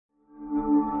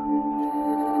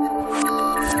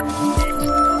Hello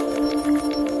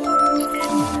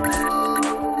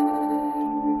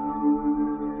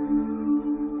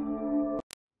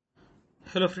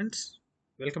friends,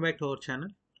 welcome back to our channel.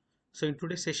 So in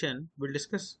today's session, we'll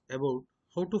discuss about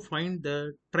how to find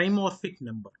the trimorphic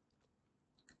number.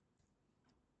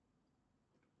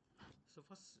 So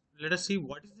first, let us see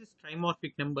what is this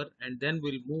trimorphic number and then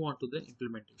we'll move on to the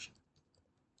implementation.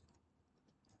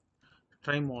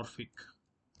 Trimorphic.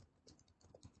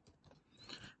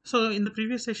 So in the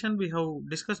previous session, we have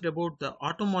discussed about the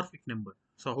automorphic number.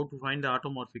 So how to find the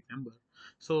automorphic number.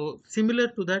 So similar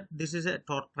to that, this is a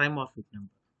trimorphic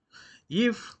number.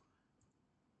 If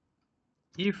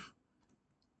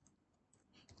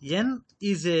n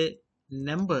is a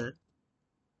number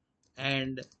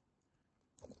and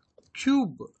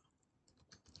cube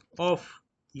of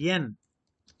n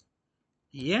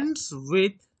ends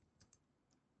with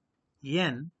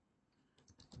n,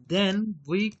 then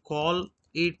we call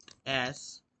it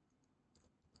as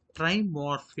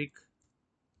trimorphic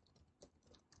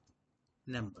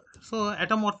number. So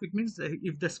atomorphic means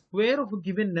if the square of a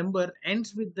given number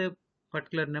ends with the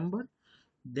particular number,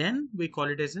 then we call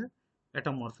it as a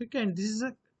atomorphic, and this is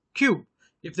a cube.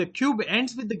 If the cube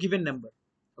ends with the given number,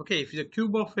 okay, if the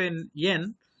cube of an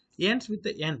n ends with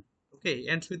the n, okay,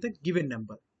 ends with a given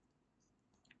number,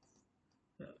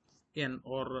 n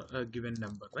or a given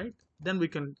number, right, then we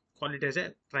can call it as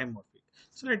a trimorphic.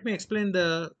 So let me explain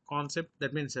the concept.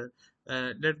 That means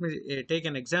let me take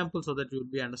an example so that you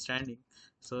will be understanding.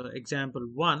 So example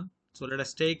 1, so let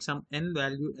us take some n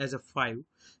value as a 5.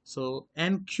 So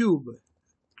n cube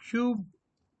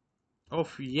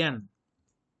of n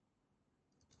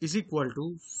is equal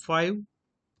to 5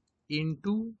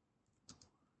 into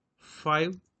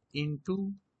 5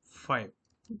 into 5,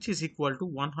 which is equal to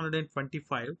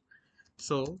 125.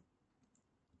 So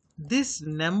this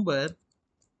number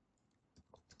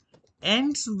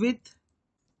ends with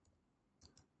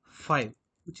 5,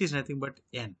 which is nothing but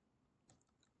n,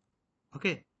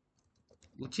 okay,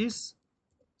 which is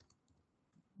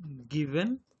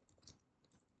given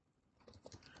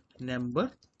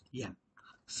number n.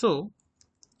 So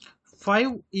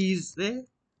 5 is a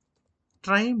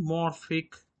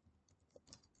trimorphic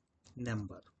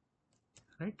number,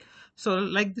 right? So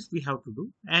like this we have to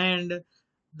do, and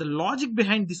the logic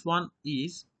behind this one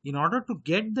is, in order to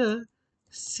get the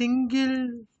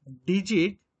single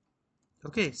digit,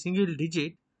 okay, single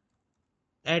digit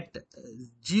at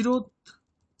zeroth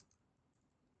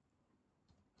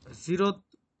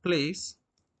place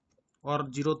or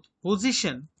zeroth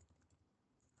position,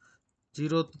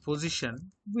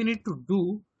 we need to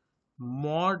do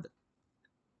mod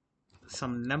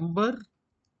some number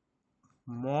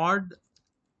mod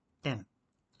 10.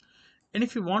 And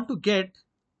if you want to get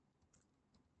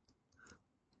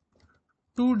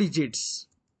 2 digits,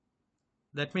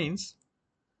 that means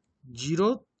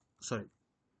zeroth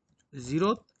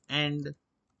and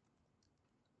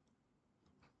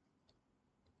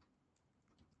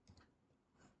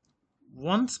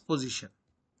ones position,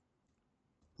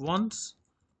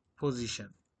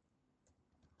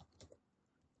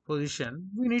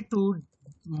 we need to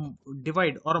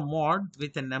divide or mod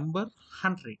with a number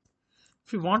 100.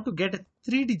 If you want to get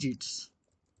 3 digits,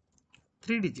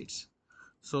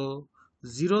 so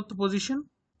zeroth position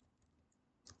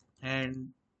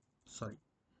and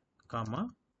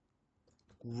comma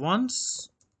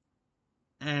ones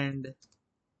and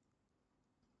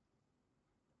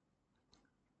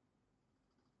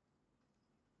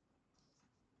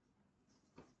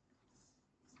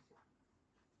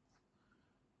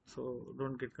so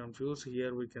don't get confused.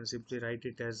 Here we can simply write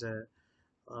it as a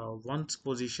ones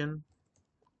position,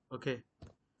 okay,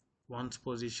 ones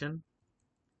position,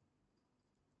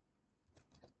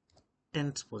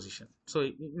 tens position.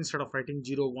 So instead of writing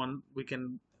 0 1, we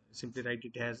can simply write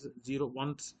it as 0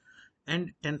 ones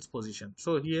and tens position.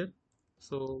 So here,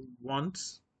 so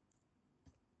ones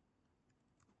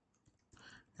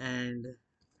and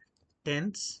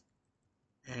tens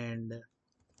and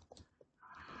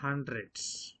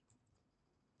hundreds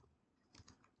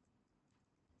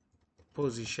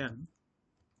position.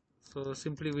 So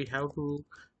simply we have to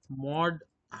mod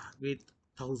with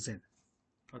 1000,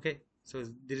 okay. So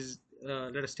this is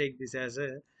let us take this as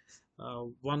a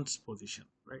ones position,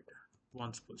 right,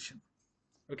 ones position,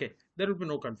 okay. There will be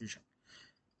no confusion.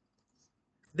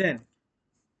 Then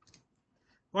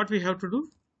what we have to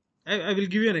do, I will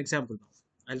give you an example now.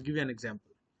 I'll give you an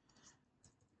example.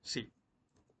 See,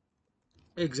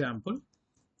 example,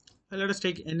 let us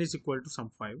take n is equal to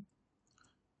some 5.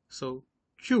 So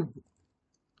cube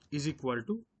is equal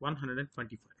to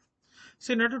 125.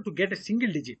 So in order to get a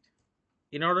single digit,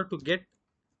 in order to get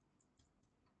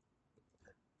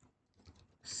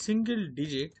single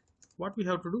digit, what we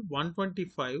have to do?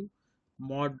 125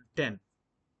 mod 10.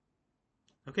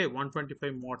 Okay,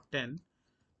 125 mod 10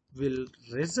 will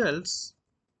results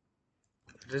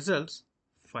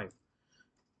 5.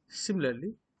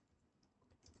 Similarly,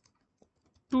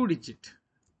 2 digit,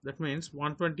 that means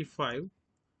 125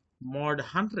 mod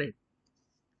 100.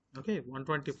 Okay,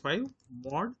 125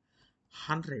 mod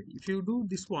 100. If you do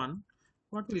this one,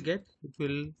 what will get? It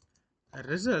will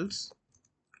results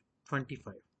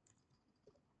 25.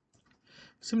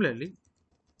 Similarly,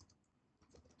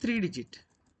 3 digit,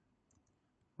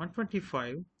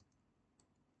 125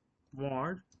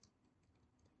 mod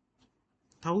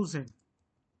 1000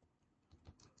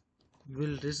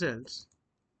 will results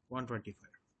 125.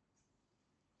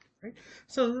 Right?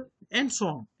 So and so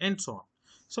on and so on.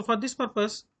 So for this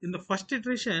purpose, in the first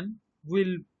iteration,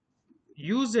 we'll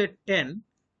use a 10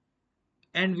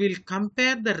 and we'll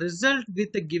compare the result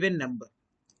with a given number.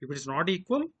 If it is not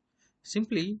equal,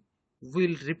 simply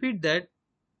we'll repeat that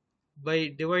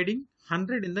by dividing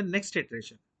 100 in the next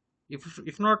iteration.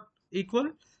 If not equal,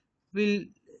 we'll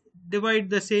divide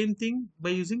the same thing by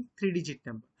using 3-digit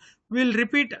number. We'll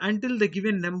repeat until the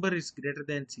given number is greater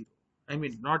than 0. I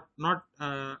mean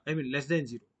less than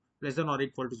 0, less than or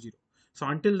equal to 0. So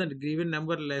until the given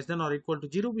number less than or equal to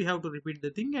 0, we have to repeat the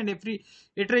thing, and every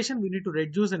iteration we need to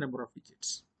reduce the number of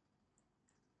digits.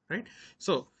 Right?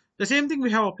 So the same thing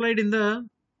we have applied in the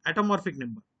atomorphic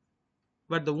number,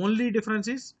 but the only difference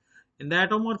is in the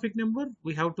atomorphic number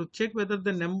we have to check whether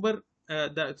the number,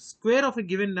 the square of a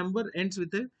given number ends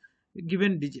with a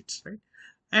given digits, right?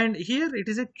 And here it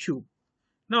is a cube.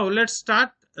 Now let's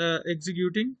start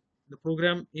executing the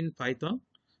program in Python.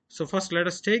 So first let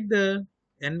us take the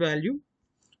n value.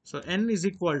 So n is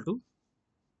equal to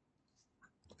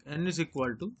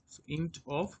so int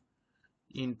of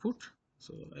input.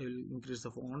 So I will increase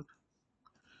the font.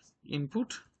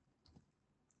 Input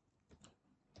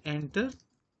enter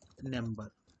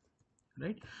number,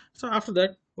 right? So after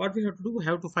that, what we have to do, we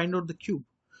have to find out the cube.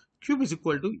 Cube is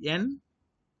equal to n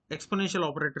exponential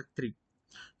operator 3.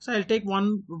 So I'll take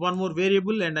one more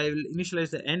variable and I will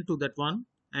initialize the n to that one,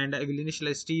 and I will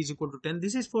initialize t is equal to 10.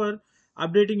 This is for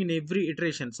updating in every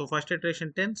iteration. So first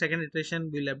iteration 10, second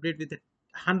iteration will update with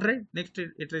 100, next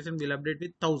iteration will update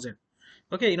with 1000.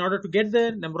 Okay, in order to get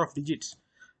the number of digits.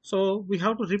 So we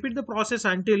have to repeat the process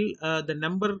until the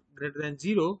number greater than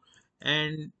 0,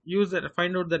 and use that,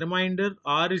 find out the remainder.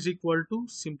 R is equal to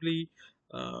simply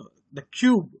the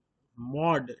cube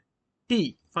mod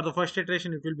t. For the first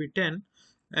iteration it will be 10,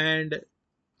 and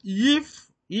if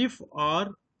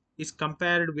R is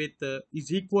compared with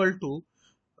is equal to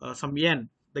some n,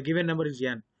 the given number is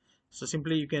n, so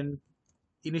simply you can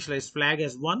initialize flag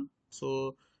as 1.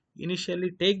 So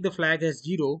initially take the flag as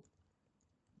 0,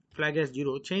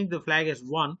 change the flag as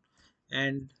 1,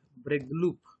 and break the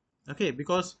loop. Okay,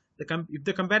 because if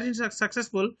the comparison is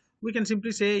successful, we can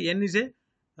simply say n is a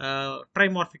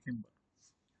trimorphic number,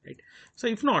 right? So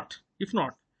if not,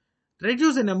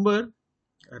 reduce the number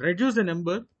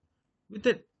with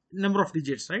the number of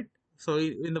digits, right? So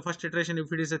in the first iteration,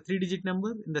 if it is a 3-digit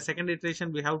number, in the second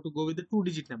iteration we have to go with the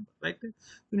 2-digit number, right?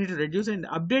 We need to reduce and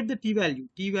update the t value.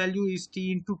 T value is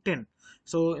t into 10.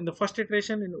 So in the first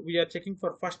iteration, we are checking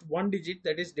for first 1 digit,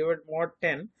 that is divided mod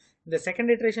 10. In the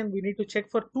second iteration, we need to check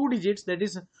for 2 digits, that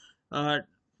is mod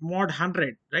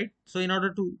 100, right? So in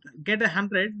order to get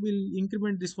 100, we'll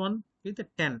increment this one with a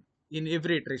 10 in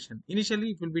every iteration.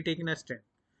 Initially it will be taken as 10.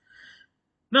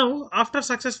 Now, after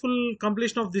successful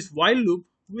completion of this while loop,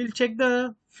 we'll check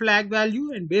the flag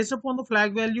value, and based upon the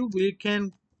flag value, we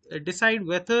can decide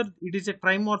whether it is a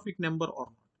trimorphic number or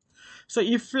not. So,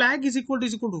 if flag is equal to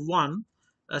 1,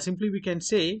 simply we can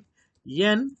say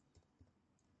n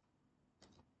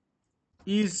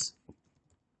is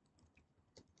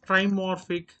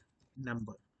trimorphic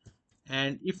number,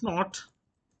 and if not,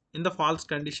 in the false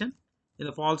condition, in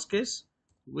the false case,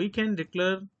 we can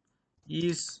declare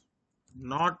is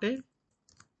not a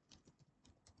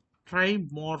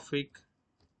trimorphic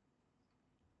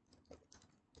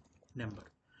number,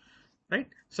 right?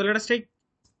 So let us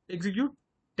execute,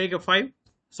 take a 5.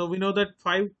 So we know that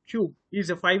 5 cube is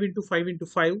a 5 into 5 into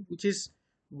 5, which is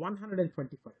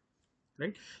 125,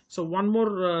 right? So one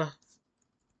more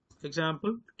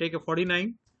example, take a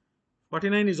 49.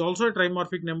 49 is also a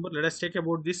trimorphic number. Let us check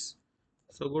about this.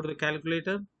 So go to the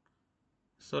calculator.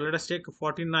 So let us take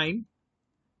 49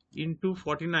 into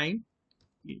 49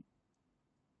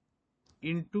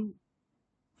 into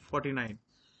 49.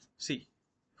 See,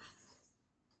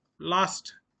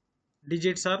 last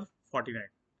digits are 49.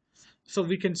 So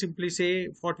we can simply say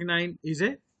 49 is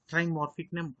a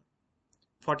trimorphic number.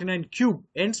 49 cube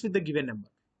ends with the given number.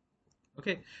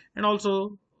 Okay, and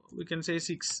also we can say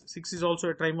 6 is also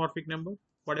a trimorphic number.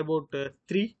 What about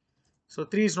 3? So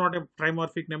 3 is not a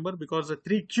trimorphic number because the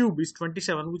 3 cube is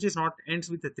 27, which is not ends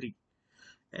with a 3.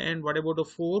 And what about a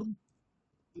 4?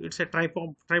 It's a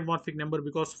trimorphic number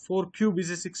because 4 cube is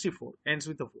a 64, ends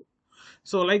with a 4.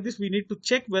 So like this, we need to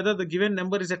check whether the given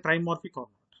number is a trimorphic or not.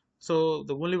 So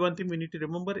the only one thing we need to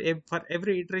remember, for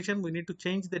every iteration, we need to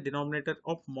change the denominator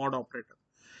of mod operator.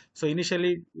 So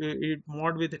initially,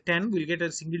 mod with 10, we'll get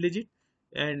a single digit,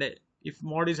 and if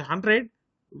mod is 100,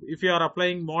 if you are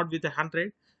applying mod with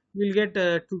 100, we'll get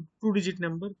a two-digit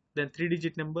number, then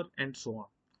three-digit number, and so on.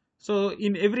 So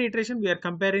in every iteration, we are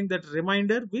comparing that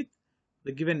remainder with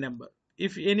the given number.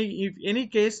 If any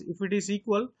case, if it is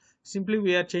equal, simply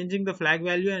we are changing the flag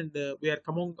value, and we are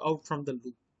coming out from the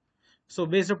loop. So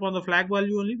based upon the flag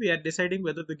value only, we are deciding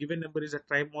whether the given number is a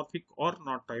trimorphic or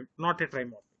not a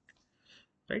trimorphic.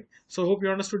 Right. So hope you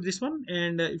understood this one.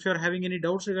 And if you are having any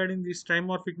doubts regarding this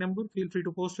trimorphic number, feel free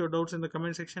to post your doubts in the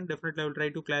comment section. Definitely, I will try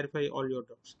to clarify all your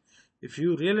doubts. If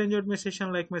you really enjoyed my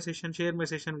session, like my session, share my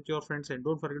session with your friends, and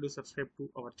don't forget to subscribe to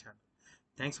our channel.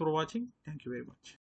 Thanks for watching. Thank you very much.